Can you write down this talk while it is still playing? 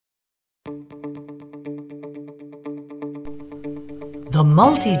The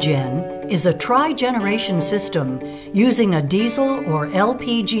MultiGen is a tri-generation system using a diesel or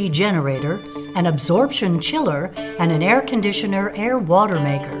LPG generator, an absorption chiller, and an air conditioner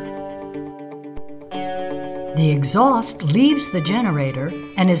Watermaker. The exhaust leaves the generator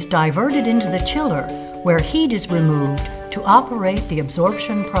and is diverted into the chiller, where heat is removed to operate the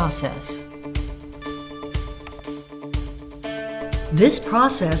absorption process. This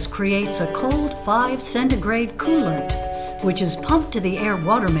process creates a cold 5 centigrade coolant, which is pumped to the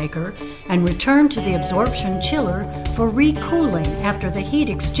Watermaker and returned to the absorption chiller for recooling after the heat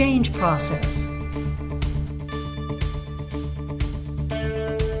exchange process.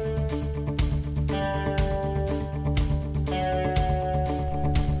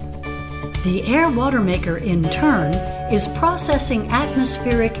 The Watermaker, in turn, is processing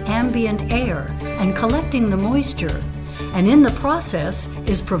atmospheric ambient air and collecting the moisture, and in the process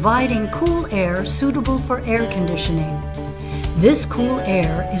is providing cool air suitable for air conditioning. This cool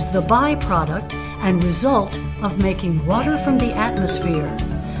air is the byproduct and result of making water from the atmosphere.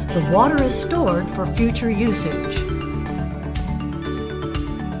 The water is stored for future usage.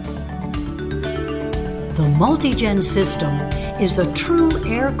 The MultiGen system is a true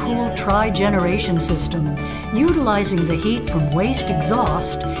air-cooled tri-generation system, utilizing the heat from waste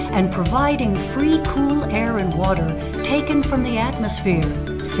exhaust and providing free cool air and water taken from the atmosphere,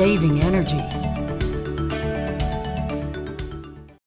 saving energy.